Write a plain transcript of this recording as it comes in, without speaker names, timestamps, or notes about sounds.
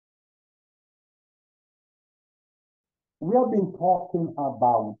We have been talking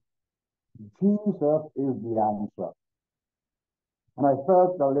about Jesus is the answer. And I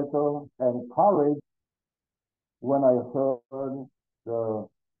felt a little encouraged when I heard the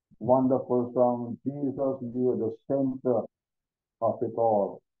wonderful song, Jesus, You are the center of it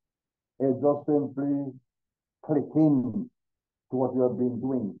all. It just simply clicked in to what we have been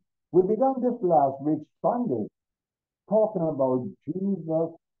doing. We began this last week, Sunday, talking about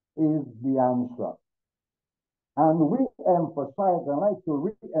Jesus is the answer. And we emphasize, and I like to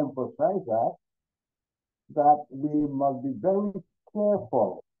re-emphasize that we must be very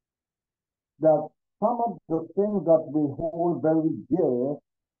careful that some of the things that we hold very dear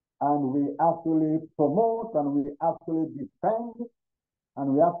and we actually promote and we actually defend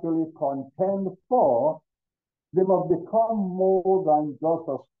and we actually contend for, they must become more than just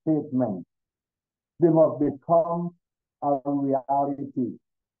a statement. They must become a reality.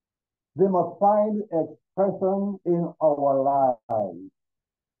 They must find expression in our lives.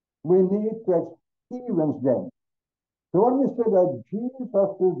 We need to experience them. So when we say that Jesus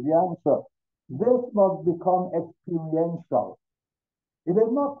is the answer, this must become experiential. It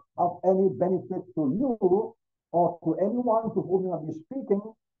is not of any benefit to you or to anyone to whom you are speaking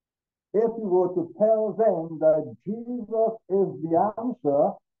if you were to tell them that Jesus is the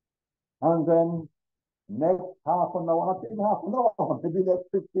answer, and then next half an hour, not even half an hour, maybe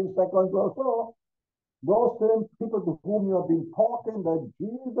next 15 seconds or so, those same people to whom you have been talking that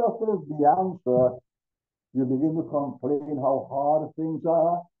Jesus is the answer, you begin to complain how hard things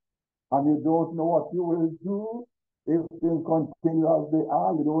are, and you don't know what you will do if things continue as they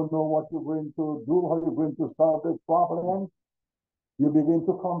are. You don't know what you're going to do, how you're going to solve this problem. You begin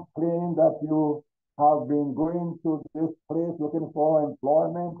to complain that you have been going to this place looking for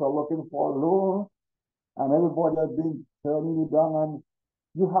employment or looking for a loan, and everybody has been turning you down, and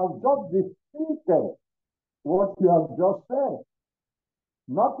you have just defeated what you have just said,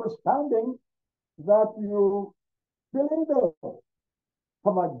 notwithstanding that you believe it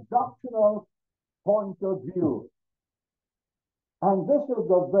from a doctrinal point of view. And this is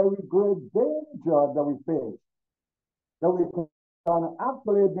the very great danger that we face, that we can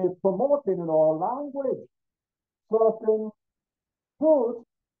actually be promoting in our language certain truths,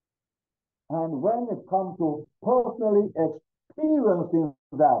 and when it comes to personally experiencing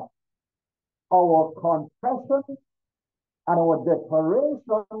that, our confession and our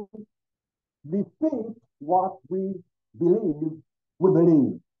declaration defeat what we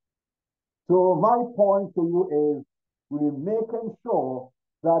believe. So my point to you is, we're making sure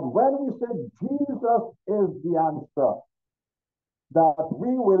that when we say Jesus is the answer, that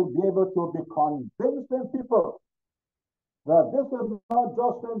we will be able to be convincing people that this is not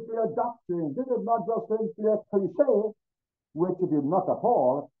just simply a doctrine, this is not just simply a cliche, which it is not at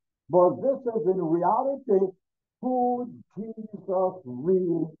all, but this is in reality who Jesus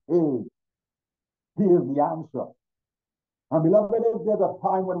really is. He is the answer. And beloved, is there a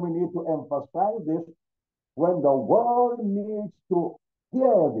time when we need to emphasize this, when the world needs to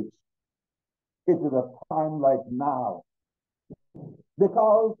hear this? It is a time like now.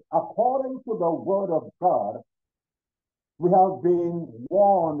 Because according to the word of God, we have been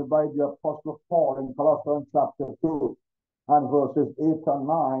warned by the Apostle Paul in Colossians chapter 2 and verses 8 and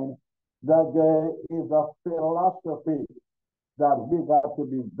 9 that there is a philosophy that we got to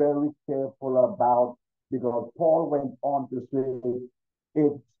be very careful about, because Paul went on to say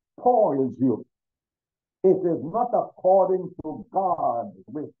it spoils you. It is not according to God's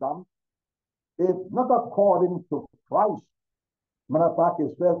wisdom. It's not according to Christ. Matter of fact,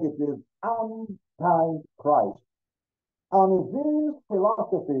 it says it is anti-Christ. And these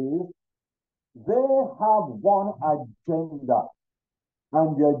philosophies, they have one agenda.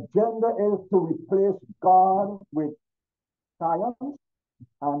 And the agenda is to replace God with science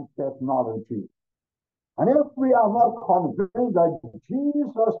and technology. And if we are not convinced that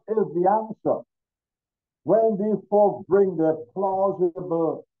Jesus is the answer, when these folks bring their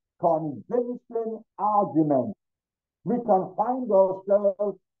plausible, convincing arguments, we can find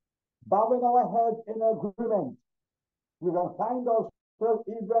ourselves bowing our heads in agreement. We can find ourselves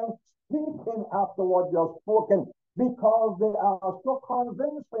even speaking after what they have spoken, because they are so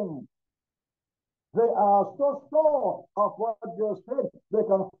convincing. They are so sure of what they said, they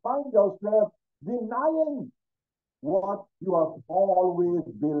can find themselves denying what you have always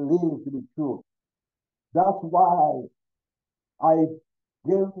believed to be true. That's why I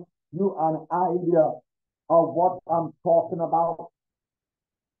give you an idea of what I'm talking about.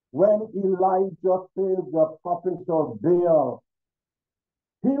 When Elijah killed the prophets of Baal,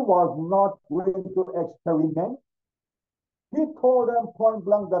 he was not going to experiment. He told them point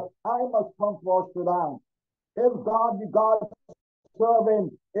blank that time has come for us to die. If God be God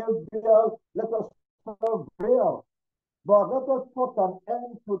serving, if Baal, let us serve Baal. But let us put an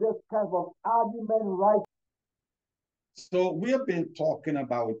end to this kind of argument right. So we have been talking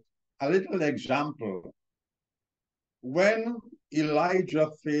about a little example. When Elijah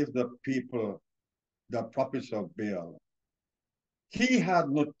faced the people, the prophets of Baal, he had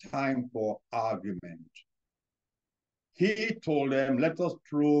no time for argument. He told them, let us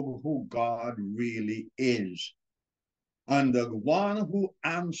prove who God really is. And the one who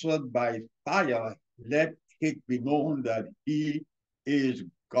answered by fire, let it be known that he is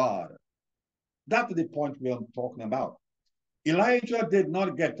God. That's the point we are talking about. Elijah did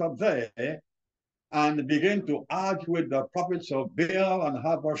not get up there and begin to argue with the prophets of Baal and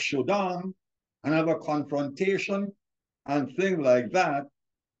have a showdown and have a confrontation and things like that.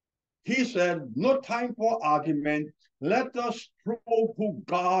 He said, no time for argument. Let us prove who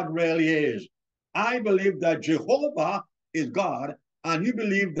God really is. I believe that Jehovah is God, and you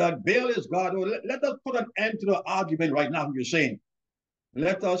believe that Baal is God. Well, let us put an end to the argument right now, you're saying.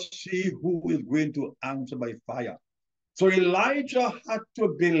 Let us see who is going to answer by fire. So Elijah had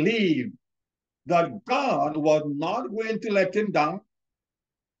to believe that God was not going to let him down.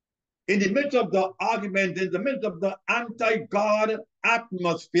 In the midst of the argument, in the midst of the anti-God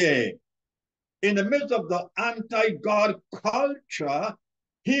atmosphere, in the midst of the anti-God culture,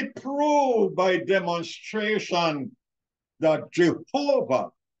 he proved by demonstration that Jehovah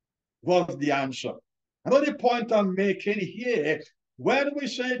was the answer. Another point I'm making here, when we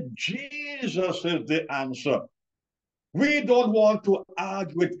say Jesus is the answer, we don't want to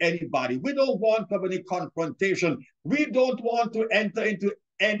argue with anybody. We don't want to have any confrontation. We don't want to enter into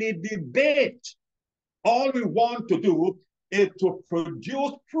any debate. All we want to do is to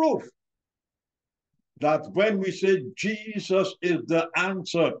produce proof that when we say Jesus is the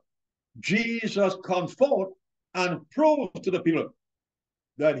answer, Jesus comes forth and proves to the people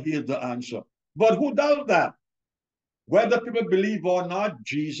that he is the answer. But who does that? Whether people believe or not,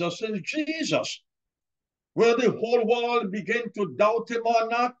 Jesus is Jesus. Whether the whole world begin to doubt him or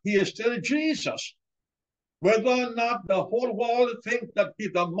not, he is still Jesus. Whether or not the whole world thinks that he's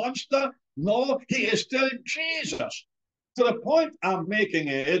a monster, no, he is still Jesus. So the point I'm making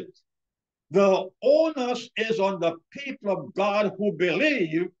is the onus is on the people of God who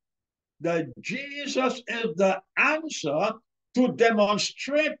believe that Jesus is the answer to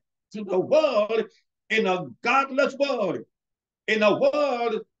demonstrate to the world in a godless world, in a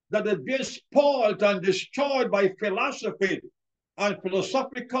world that is being spoiled and destroyed by philosophy and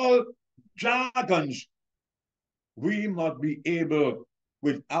philosophical jargons. We must be able,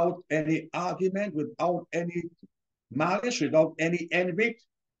 without any argument, without any malice, without any envy,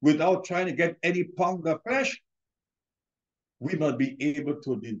 without trying to get any pound of flesh, we must be able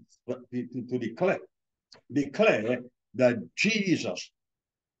to declare that Jesus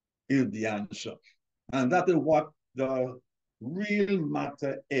is the answer. And that is what the real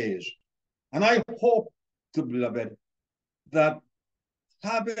matter is. And I hope, to beloved, that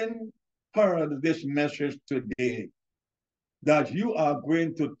having heard this message today, that you are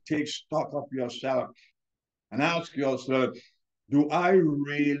going to take stock of yourself and ask yourself, do I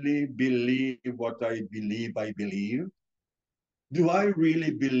really believe what I believe I believe? Do I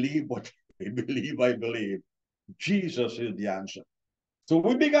really believe what I believe? Jesus is the answer. So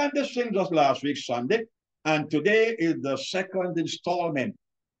we began this thing just last week, Sunday, and today is the second installment.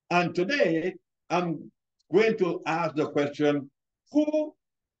 And today I'm going to ask the question, who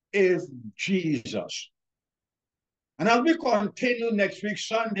is Jesus? And as we continue next week,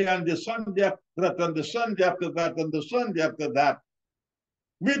 Sunday, and the Sunday after that, and the Sunday after that, and the Sunday after that,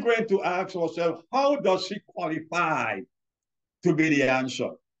 we're going to ask ourselves, how does he qualify to be the answer?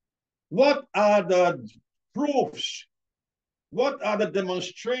 What are the proofs? What are the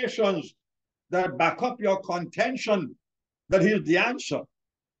demonstrations that back up your contention that he's the answer?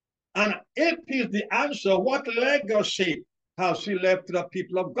 And if he's the answer, what legacy has he left to the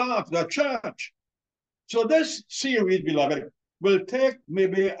people of God, to the church? So this series, beloved, will take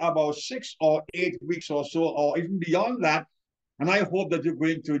maybe about 6 or 8 weeks or so, or even beyond that. And I hope that you're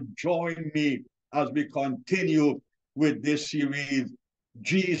going to join me as we continue with this series,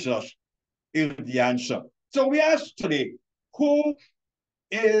 Jesus is the answer. So we ask today, who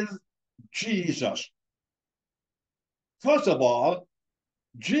is Jesus? First of all,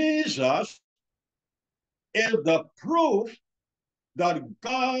 Jesus is the proof that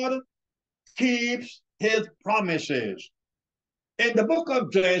God keeps his promises. In the book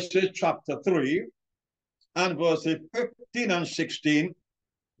of Genesis, chapter 3, and verses 15 and 16,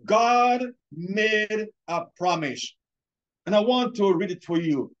 God made a promise. And I want to read it for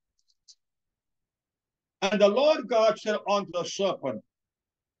you. And the Lord God said unto the serpent,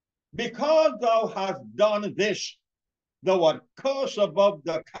 because thou hast done this, thou art cursed above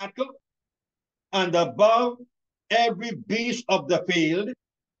the cattle, and above every beast of the field.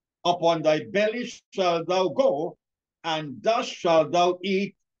 Upon thy belly shalt thou go, and dust shalt thou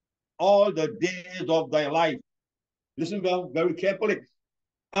eat all the days of thy life. Listen very carefully.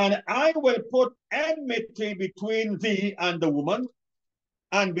 And I will put enmity between thee and the woman,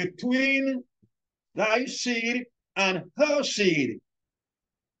 and between thy seed and her seed.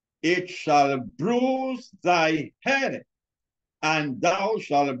 It shall bruise thy head, and thou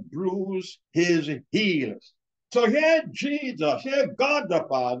shalt bruise his heels. So here Jesus, here God the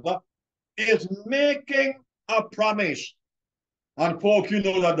Father is making a promise. And folks, you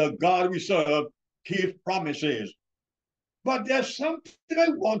know that the God we serve keeps promises. But there's something I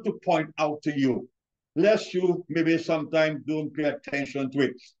want to point out to you, lest you maybe sometimes don't pay attention to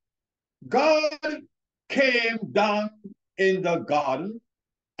it. God came down in the garden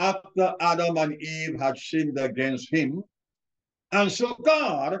after Adam and Eve had sinned against him. And so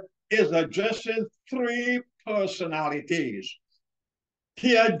God is addressing three personalities.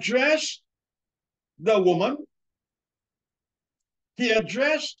 He addressed the woman, he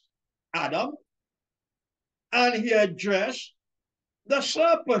addressed Adam, and he addressed the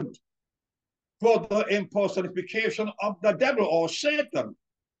serpent for the impersonification of the devil or Satan.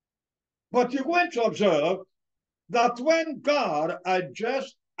 But you're going to observe that when God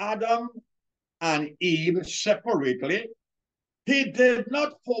addressed Adam and Eve separately, he did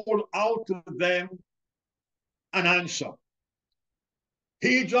not hold out to them an answer.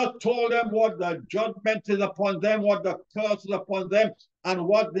 He just told them what the judgment is upon them, what the curse is upon them, and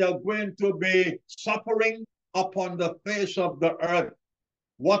what they are going to be suffering upon the face of the earth,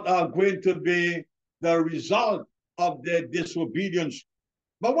 what are going to be the result of their disobedience.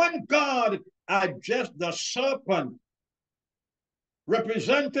 But when God addressed the serpent,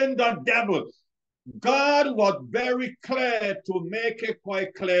 representing the devil, God was very clear to make it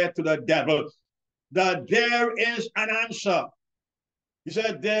quite clear to the devil that there is an answer. He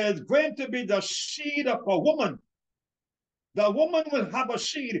said, there's going to be the seed of a woman. The woman will have a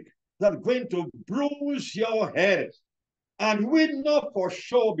seed that's going to bruise your head. And we know for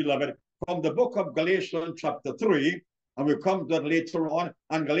sure, beloved, from the book of Galatians chapter 3, and we'll come to that later on,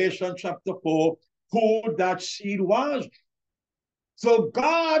 and Galatians chapter 4, who that seed was. So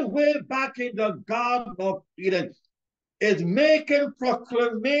God, way back in the Garden of Eden, is making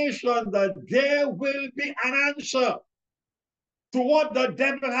proclamation that there will be an answer to what the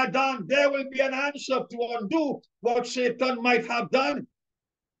devil had done. There will be an answer to undo what Satan might have done.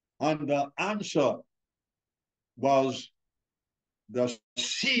 And the answer was the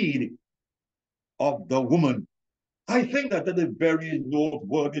seed of the woman. I think that is very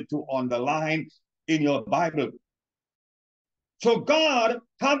noteworthy to underline in your Bible. So God,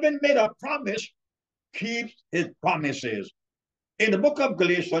 having made a promise, keeps his promises. In the book of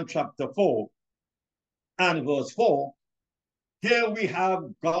Galatians chapter 4 and verse 4, here we have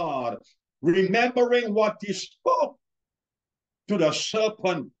God remembering what he spoke to the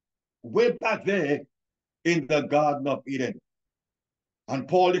serpent way back there in the Garden of Eden. And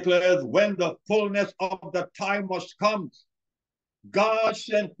Paul declares, when the fullness of the time was come, God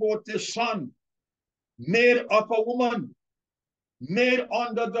sent forth his son, made of a woman, made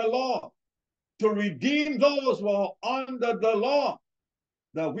under the law, to redeem those who are under the law,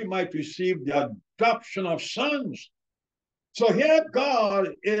 that we might receive the adoption of sons. So here God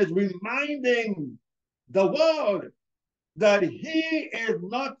is reminding the world that he is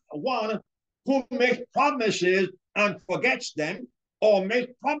not one who makes promises and forgets them, or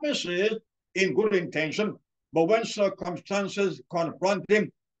makes promises in good intention, but when circumstances confront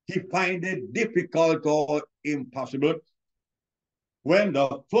him, he finds it difficult or impossible. When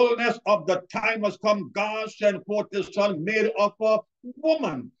the fullness of the time has come, God sent forth his son, made of a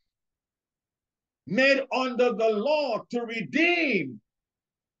woman, made under the law, to redeem,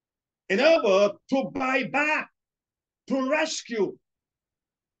 in other words, to buy back, to rescue,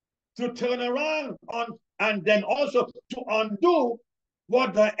 to turn around on, and then also to undo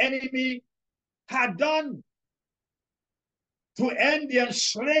what the enemy had done, to end the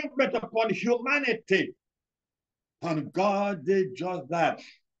enslavement upon humanity. And God did just that.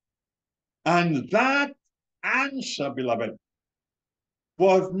 And that answer, beloved,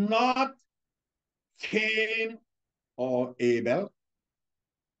 was not Cain or Abel.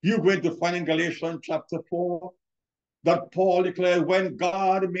 You're going to find in Galatians chapter 4 that Paul declared when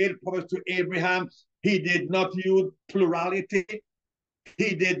God made promise to Abraham, he did not use plurality.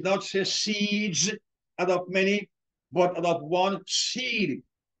 He did not say seeds out of many, but out of one seed.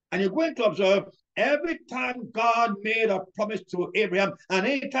 And you're going to observe Every time God made a promise to Abraham, and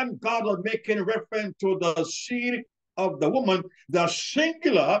anytime God was making reference to the seed of the woman, the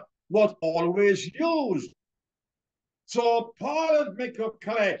singular was always used. So Paul is making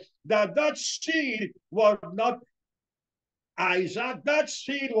clear that that seed was not Isaac, that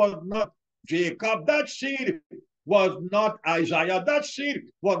seed was not Jacob, that seed was not Isaiah, that seed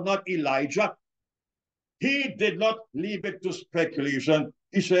was not Elijah. He did not leave it to speculation.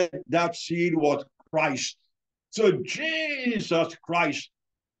 He said that seed was Christ. So Jesus Christ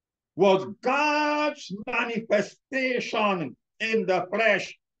was God's manifestation in the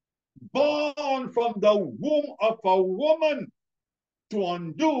flesh, born from the womb of a woman to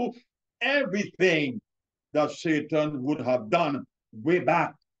undo everything that Satan would have done way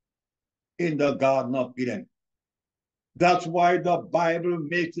back in the Garden of Eden. That's why the Bible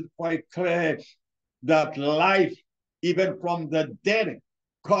makes it quite clear that life, even from the dead,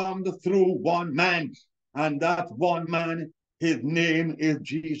 comes through one man, and that one man, his name is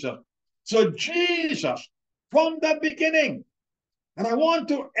Jesus. So Jesus, from the beginning, and I want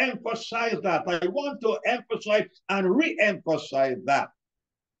to emphasize that. I want to emphasize and re-emphasize that.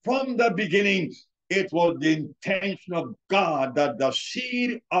 From the beginning, it was the intention of God that the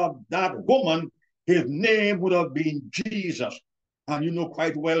seed of that woman, his name would have been Jesus. And you know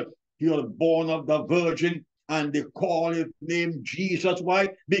quite well, he was born of the Virgin, and they call his name Jesus. Why?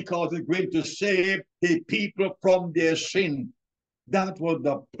 Because he's going to save the people from their sin. That was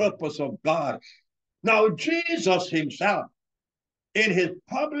the purpose of God. Now, Jesus himself, in his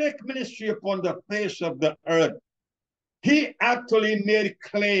public ministry upon the face of the earth, he actually made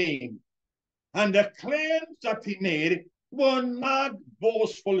claims. And the claims that he made were not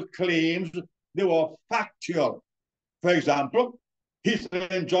boastful claims, they were factual. For example, he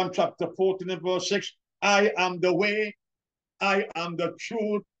said in John chapter 14 and verse 6, I am the way, I am the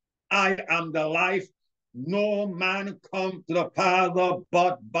truth, I am the life. No man comes to the Father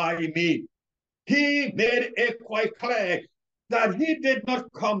but by me. He made it quite clear that he did not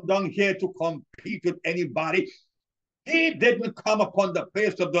come down here to compete with anybody. He didn't come upon the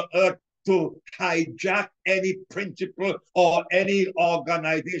face of the earth to hijack any principle or any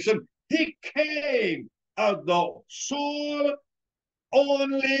organization. He came as the sole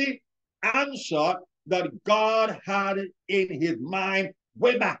only answer that God had in his mind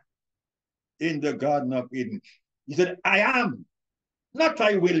way back in the Garden of Eden. He said, I am, not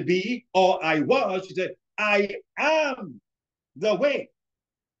I will be or I was. He said, I am the way.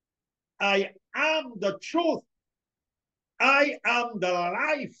 I am the truth. I am the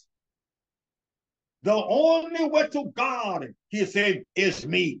life. The only way to God, he said, is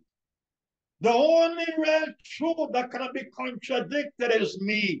me. The only real truth that cannot be contradicted is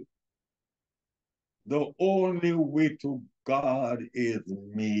me. The only way to God is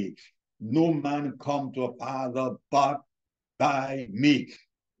me. No man come to a Father but by me.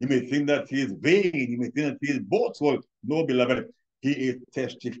 You may think that he is vain. You may think that he is boastful. No, beloved, he is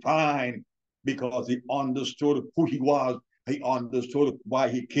testifying because he understood who he was. He understood why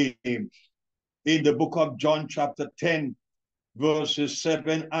he came. In the book of John chapter 10, verses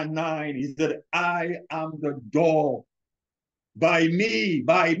 7 and 9, he said, I am the door. By me,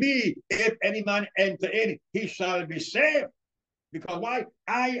 if any man enter in, he shall be saved. Because why?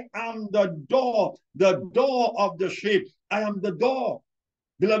 I am the door of the sheep. I am the door.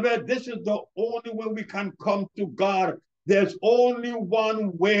 Beloved, this is the only way we can come to God. There's only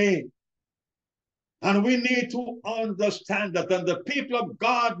one way. And we need to understand that, and the people of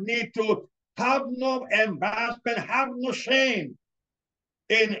God need to have no embarrassment, have no shame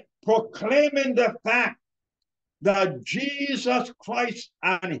in proclaiming the fact that Jesus Christ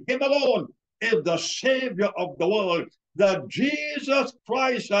and him alone is the Savior of the world, that Jesus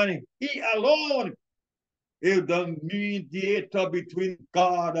Christ and he alone is the mediator between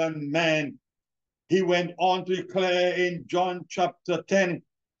God and man. He went on to declare in John chapter 10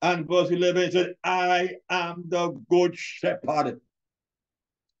 and verse 11, he said, I am the good shepherd.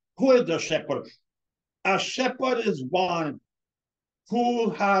 Who is the shepherd? A shepherd is one who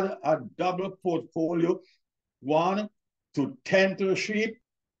had a double portfolio, one, to tend to the sheep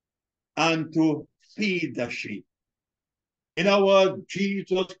and to feed the sheep. In other words,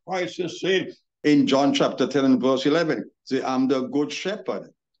 Jesus Christ is saying in John chapter 10 and verse 11, say, I'm the good shepherd.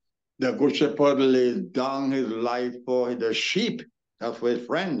 The good shepherd lays down his life for the sheep, that's for his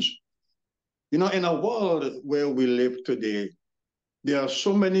friends. You know, in a world where we live today, there are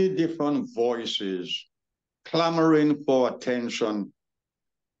so many different voices clamoring for attention.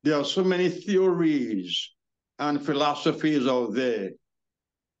 There are so many theories and philosophies out there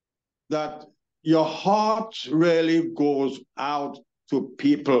that your heart really goes out to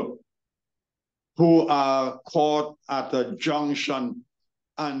people who are caught at a junction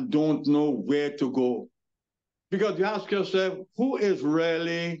and don't know where to go. Because you ask yourself, who is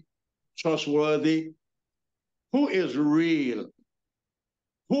really trustworthy? Who is real?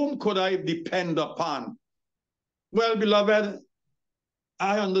 Whom could I depend upon? Well, beloved,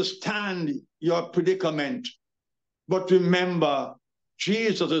 I understand your predicament, but remember,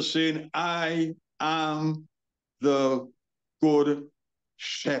 Jesus is saying, I am the good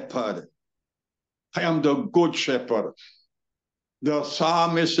shepherd. I am the good shepherd. The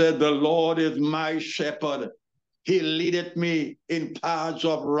psalmist said, the Lord is my shepherd. He leadeth me in paths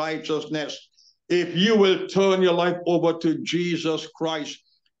of righteousness. If you will turn your life over to Jesus Christ,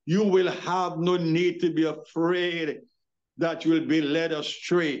 you will have no need to be afraid that you will be led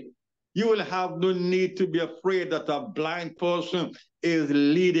astray. You will have no need to be afraid that a blind person is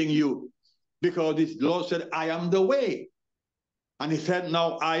leading you, because the Lord said, I am the way. And he said,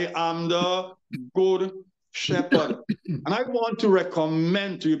 now I am the good shepherd. And I want to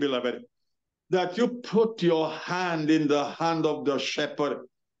recommend to you, beloved, that you put your hand in the hand of the shepherd.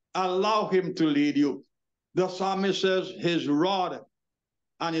 Allow him to lead you. The psalmist says, his rod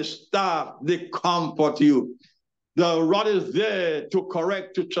and his staff, they comfort you. The rod is there to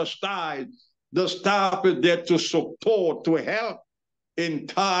correct, to chastise. The staff is there to support, to help in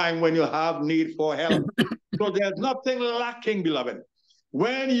time when you have need for help. So there's nothing lacking, beloved.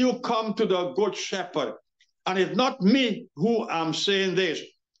 When you come to the good shepherd, and it's not me who am saying this,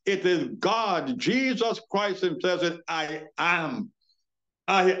 it is God, Jesus Christ himself said, I am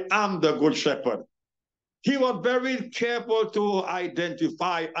the good shepherd. He was very careful to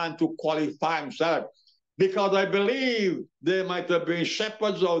identify and to qualify himself, because I believe there might have been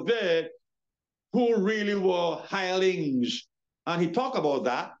shepherds out there who really were hirelings. And he talked about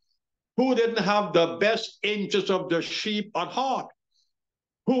that, who didn't have the best interests of the sheep at heart,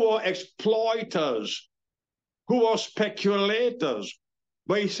 who were exploiters, who were speculators.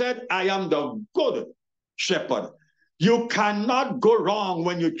 But he said, I am the good shepherd. You cannot go wrong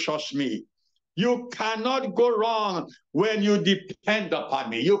when you trust me. You cannot go wrong when you depend upon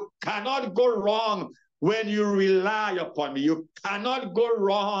me. You cannot go wrong when you rely upon me. You cannot go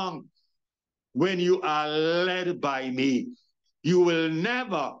wrong when you are led by me. You will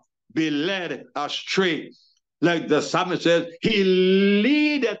never be led astray. Like the psalmist says, he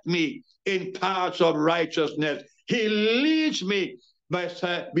leadeth me in paths of righteousness. He leads me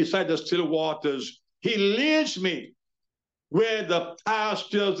beside the still waters. He leads me where the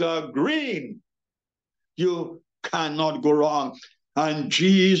pastures are green. You cannot go wrong. And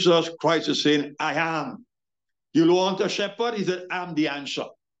Jesus Christ is saying, I am. You want a shepherd? He said, I'm the answer.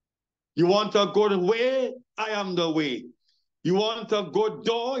 You want a good way? I am the way. You want a good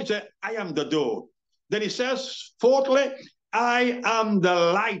door? He said, I am the door. Then he says, fourthly, I am the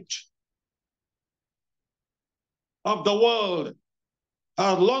light of the world.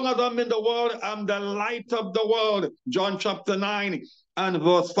 As long as I'm in the world, I'm the light of the world. John chapter 9 and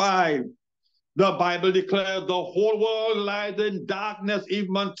verse 5. The Bible declares the whole world lies in darkness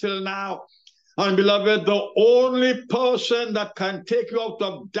even until now. And beloved, the only person that can take you out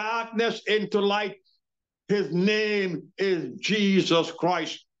of darkness into light, his name is Jesus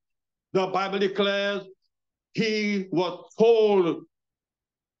Christ. The Bible declares he was told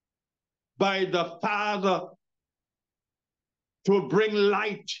by the Father to bring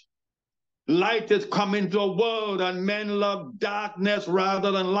light. Light is coming to the world, and men love darkness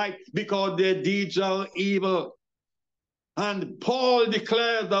rather than light because their deeds are evil. And Paul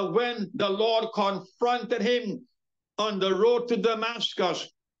declared that when the Lord confronted him on the road to Damascus,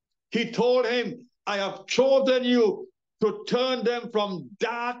 he told him, I have chosen you to turn them from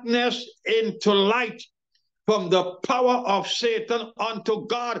darkness into light, from the power of Satan unto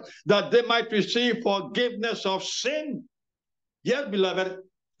God, that they might receive forgiveness of sin. Yes, beloved,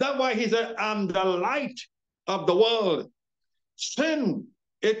 that's why he said, I'm the light of the world. Sin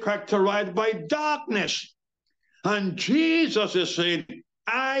is characterized by darkness. And Jesus is saying,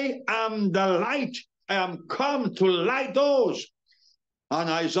 I am the light. I am come to light those. And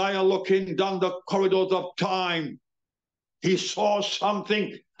Isaiah, looking down the corridors of time, he saw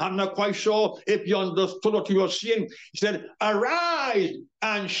something. I'm not quite sure if you understood what he was seeing. He said, arise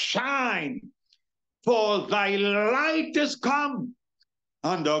and shine, for thy light is come,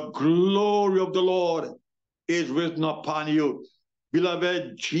 and the glory of the Lord is risen upon you.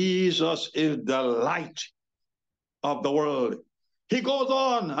 Beloved, Jesus is the light of the world. He goes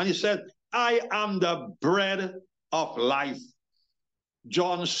on and he said, I am the bread of life.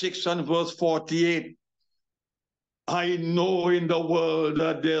 John 6 and verse 48. I know in the world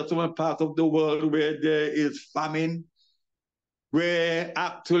that there's some part of the world where there is famine, where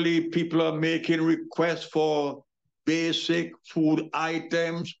actually people are making requests for basic food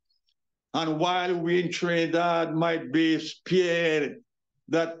items. And while we in Trinidad might be spared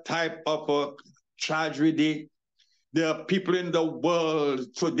that type of a tragedy, there are people in the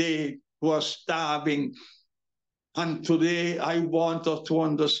world today who are starving. And today I want us to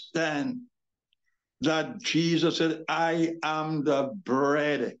understand that Jesus said, I am the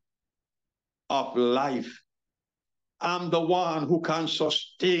bread of life. I'm the one who can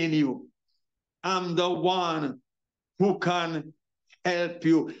sustain you. I'm the one who can help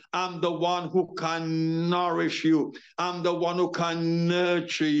you. I'm the one who can nourish you. I'm the one who can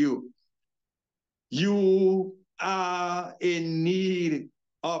nurture you. You are in need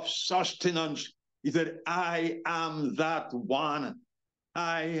of sustenance. He said, I am that one.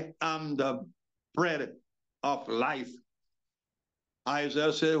 I am the bread of life.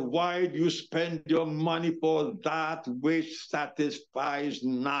 Isaiah said, why do you spend your money for that which satisfies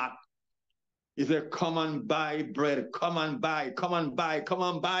not? He said, come and buy bread, come and buy, come and buy, come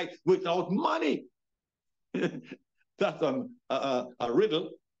and buy without money. That's a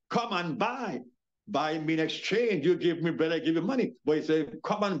riddle. Come and buy. Buy me in exchange. You give me bread, I give you money. But he said,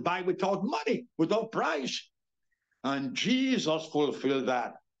 come and buy without money, without price. And Jesus fulfilled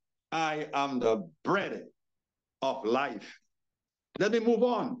that. I am the bread of life. Let me move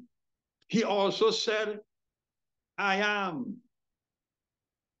on. He also said, I am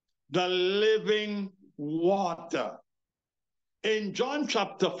the living water. In John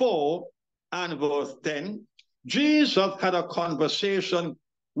chapter 4 and verse 10, Jesus had a conversation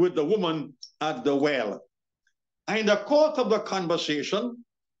with the woman at the well. And in the course of the conversation,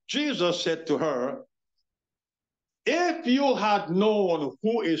 Jesus said to her, if you had known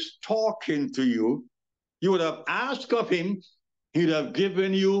who is talking to you, you would have asked of him, he'd have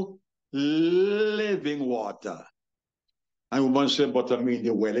given you living water. And woman said, but I mean,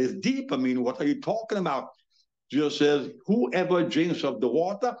 the well is deep. I mean, what are you talking about? Jesus says, whoever drinks of the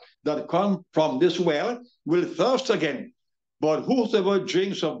water that comes from this well will thirst again. But whosoever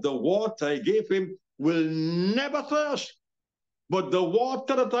drinks of the water I gave him will never thirst. But the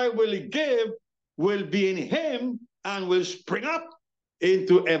water that I will give will be in him and will spring up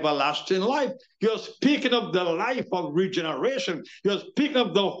into everlasting life. You're speaking of the life of regeneration. You're speaking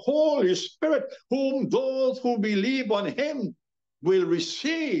of the Holy Spirit, whom those who believe on him will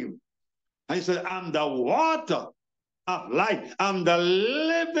receive. And he said, I'm the water of life. I'm the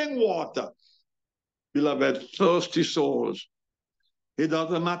living water. Beloved, thirsty souls. It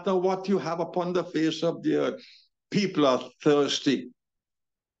doesn't matter what you have upon the face of the earth. People are thirsty.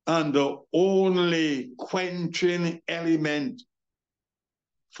 And the only quenching element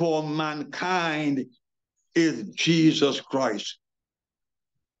for mankind is Jesus Christ.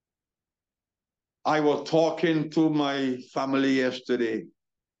 I was talking to my family yesterday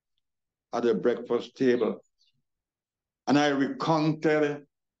at the breakfast table, and I recounted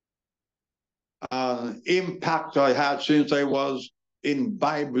an impact I had since I was in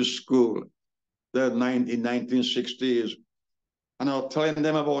Bible school in 1960s. And I was telling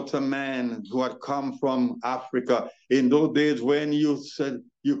them about a man who had come from Africa. In those days, when you said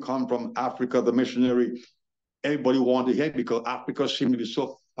you come from Africa, the missionary, everybody wanted to hear because Africa seemed to be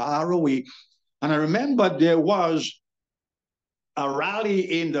so far away. And I remember there was a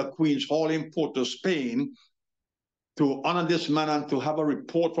rally in the Queen's Hall in Porto, Spain, to honor this man and to have a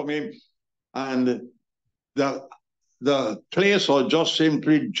report from him. And the place was just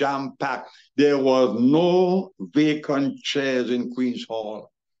simply jam-packed. There was no vacant chairs in Queen's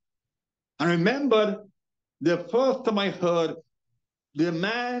Hall. I remember the first time I heard the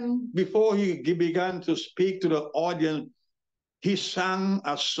man, before he began to speak to the audience, he sang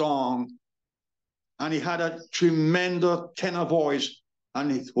a song, and he had a tremendous tenor voice,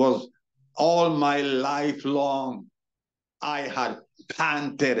 and it was all my life long I had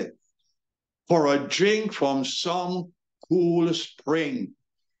panted for a drink from some cool spring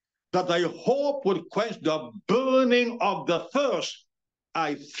that I hope would quench the burning of the thirst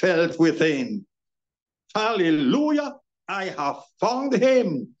I felt within. Hallelujah, I have found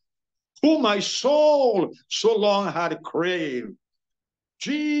him whom my soul so long had craved.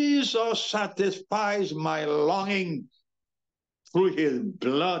 Jesus satisfies my longing. Through his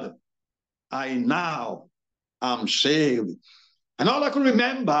blood, I now am saved. And all I can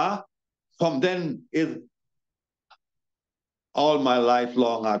remember from then is all my life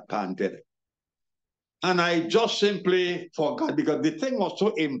long I panted. And I just simply forgot because the thing was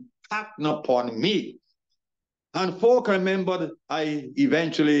so impacting upon me. And folk remembered I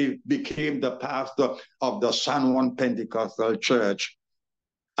eventually became the pastor of the San Juan Pentecostal Church.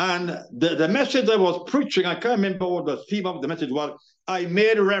 And the message I was preaching, I can't remember what the theme of the message was. I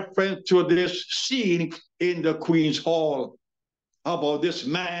made reference to this scene in the Queen's Hall about this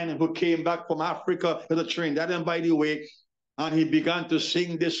man who came back from Africa with a train. That, and by the way, and he began to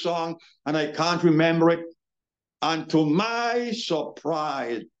sing this song, and I can't remember it. And to my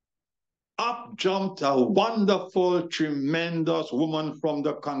surprise, up jumped a wonderful, tremendous woman from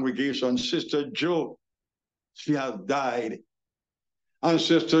the congregation, Sister Joe. She has died. And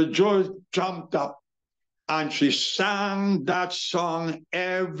Sister Joe jumped up and she sang that song,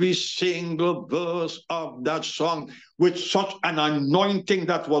 every single verse of that song, with such an anointing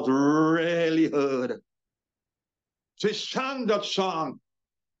that was rarely heard. She sang that song.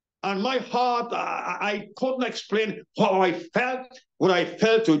 And my heart, I couldn't explain how I felt, what I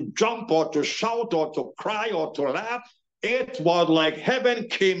felt to jump or to shout or to cry or to laugh. It was like heaven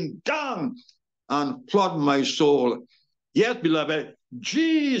came down and flooded my soul. Yes, beloved,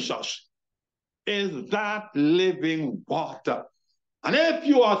 Jesus is that living water. And if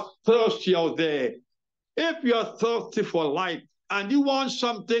you are thirsty out there, if you're thirsty for life and you want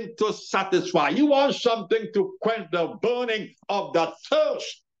something to satisfy, you want something to quench the burning of the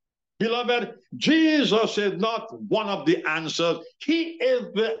thirst, beloved, Jesus is not one of the answers. He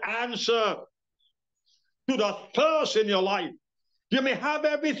is the answer to the thirst in your life. You may have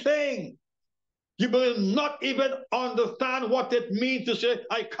everything. You will not even understand what it means to say,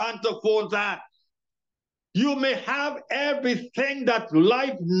 I can't afford that. You may have everything that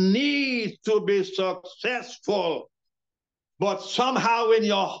life needs to be successful, but somehow in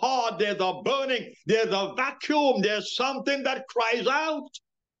your heart there's a burning, there's a vacuum, there's something that cries out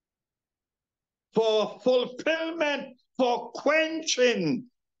for fulfillment, for quenching.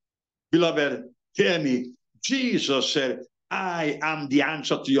 Beloved, hear me. Jesus said, I am the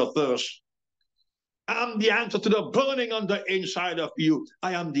answer to your thirst. I'm the answer to the burning on the inside of you.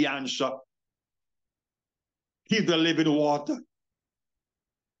 I am the answer. He's the living water.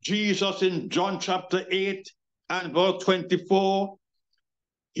 Jesus in John chapter 8 and verse 24,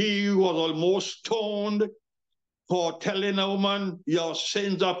 he was almost stoned for telling a woman, your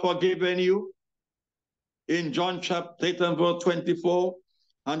sins are forgiven you. In John chapter 8 and verse 24,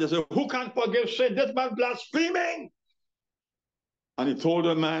 and they said, who can forgive sin? This man blaspheming. And he told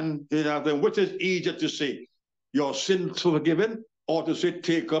the man, which is easier to say, your sins forgiven, or to say,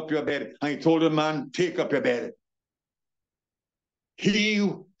 take up your bed? And he told the man, take up your bed. He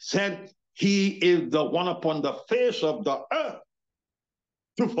said he is the one upon the face of the earth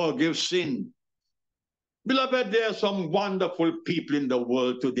to forgive sin. Beloved, there are some wonderful people in the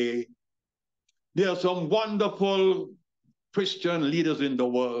world today. There are some wonderful Christian leaders in the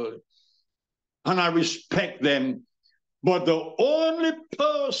world, and I respect them. But the only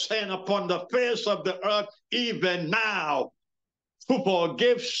person upon the face of the earth, even now, who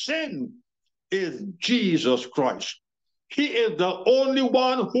forgives sin is Jesus Christ. He is the only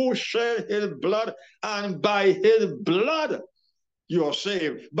one who shed his blood, and by his blood you are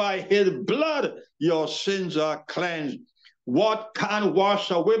saved. By his blood your sins are cleansed. What can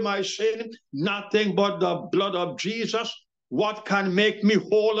wash away my sin? Nothing but the blood of Jesus. What can make me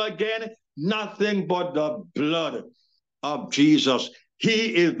whole again? Nothing but the blood of Jesus.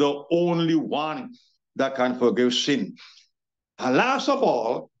 He is the only one that can forgive sin. And last of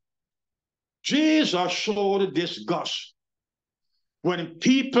all, Jesus showed disgust when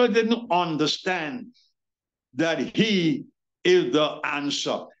people didn't understand that he is the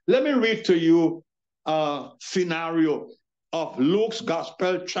answer. Let me read to you a scenario of Luke's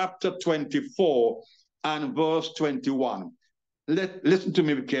Gospel, chapter 24 and verse 21. Listen to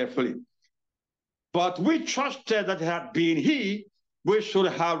me carefully. But we trusted that it had been he which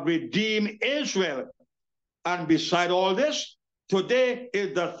should have redeemed Israel. And beside all this, today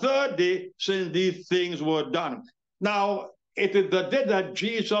is the third day since these things were done. Now, it is the day that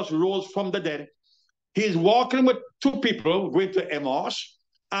Jesus rose from the dead. He's walking with two people going to Elmore,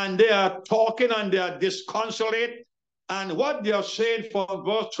 and they are talking and they are disconsolate. And what they are saying from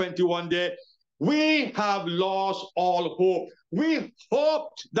verse 21 there, we have lost all hope. We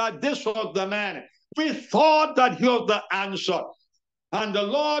hoped that this was the man. We thought that he was the answer. And the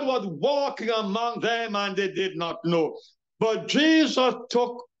Lord was walking among them and they did not know. But Jesus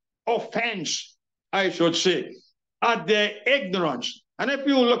took offense, I should say, at their ignorance. And if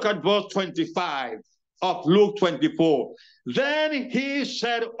you look at verse 25 of Luke 24, then he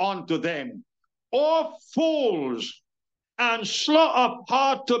said unto them, O fools, and slow of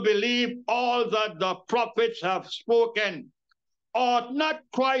heart to believe all that the prophets have spoken. Ought not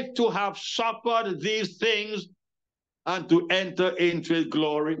Christ to have suffered these things and to enter into his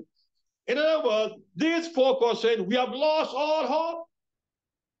glory? In other words, these folk are saying, we have lost all hope.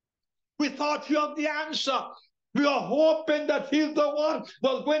 We thought you have the answer. We are hoping that he's the one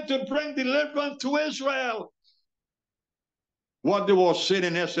was going to bring deliverance to Israel. What they were saying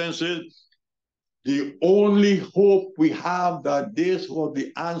in essence is, the only hope we have that this was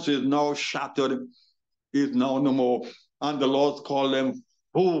the answer is now shattered, is now no more. And the Lord called them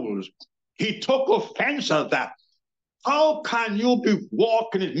fools. He took offense at that. How can you be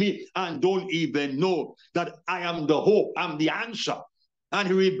walking with me and don't even know that I am the hope, I'm the answer? And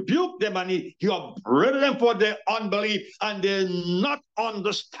he rebuked them and he upbraided them for their unbelief, and they're not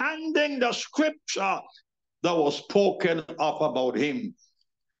understanding the scripture that was spoken of about him.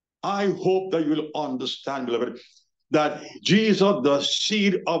 I hope that you will understand, beloved, that Jesus, the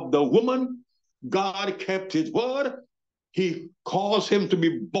seed of the woman, God kept his word. He caused him to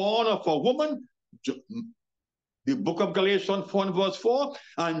be born of a woman. The book of Galatians 4 verse 4.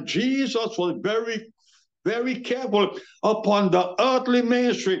 And Jesus was very, very careful upon the earthly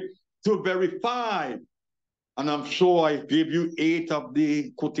ministry to verify. And I'm sure I gave you 8 of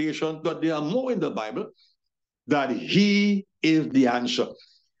the quotations, but there are more in the Bible, that he is the answer.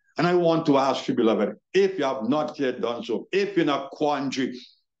 And I want to ask you, beloved, if you have not yet done so, if you're in a quandary,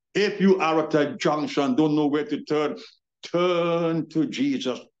 if you are at a junction, don't know where to turn, turn to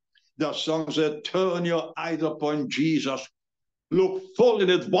Jesus. The song said, turn your eyes upon Jesus. Look full in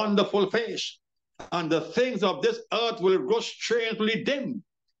his wonderful face, and the things of this earth will grow strangely dim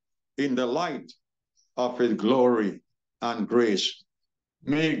in the light of his glory and grace.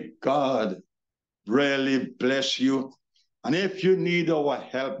 May God really bless you. And if you need our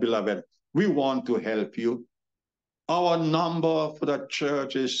help, beloved, we want to help you. Our number for the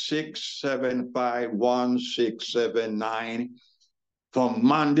church is 675-1679. From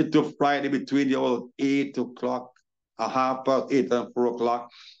Monday to Friday between the hours 8 o'clock, 8:30 and 4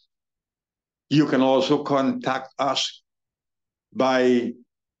 o'clock. You can also contact us by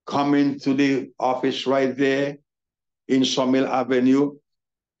coming to the office right there in Sawmill Avenue.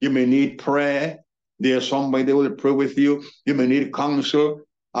 You may need prayer. There's somebody that will pray with you. You may need counsel.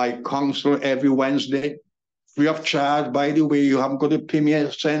 I counsel every Wednesday, free of charge. By the way, you haven't got to pay me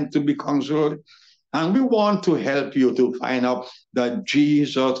a cent to be counseled. And we want to help you to find out that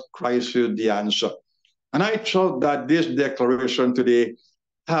Jesus Christ is the answer. And I trust that this declaration today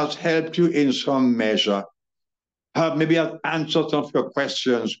has helped you in some measure. Maybe I've answered some of your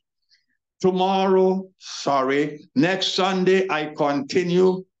questions. Next Sunday, I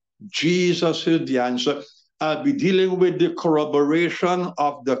continue. Jesus is the answer. I'll be dealing with the corroboration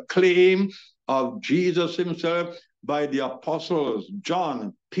of the claim of Jesus himself by the apostles,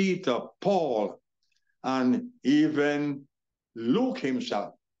 John, Peter, Paul, and even Luke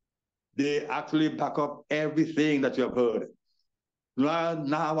himself. They actually back up everything that you have heard.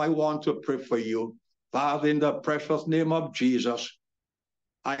 Now I want to pray for you. Father, in the precious name of Jesus,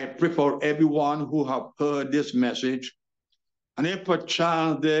 I pray for everyone who have heard this message. And if a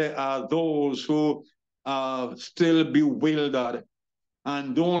child there are those who are still bewildered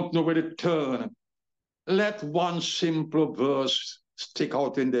and don't know where to turn, let one simple verse stick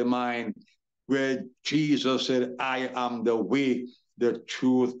out in their mind where Jesus said, I am the way, the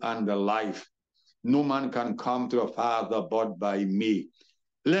truth, and the life. No man can come to the Father but by me.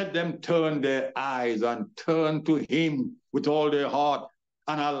 Let them turn their eyes and turn to him with all their heart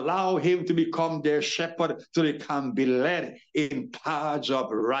and allow him to become their shepherd so they can be led in paths of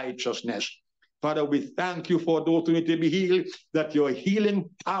righteousness. Father, we thank you for those who need to be healed, that your healing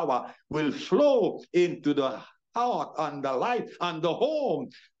power will flow into the heart and the life and the home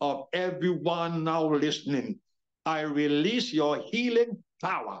of everyone now listening. I release your healing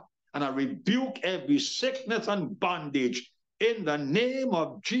power and I rebuke every sickness and bondage. In the name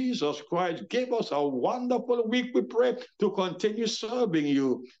of Jesus Christ, give us a wonderful week, we pray, to continue serving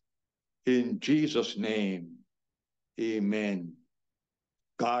you. In Jesus' name, amen.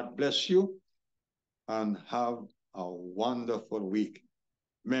 God bless you and have a wonderful week.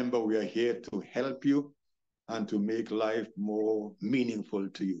 Remember, we are here to help you and to make life more meaningful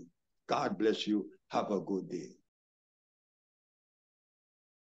to you. God bless you. Have a good day.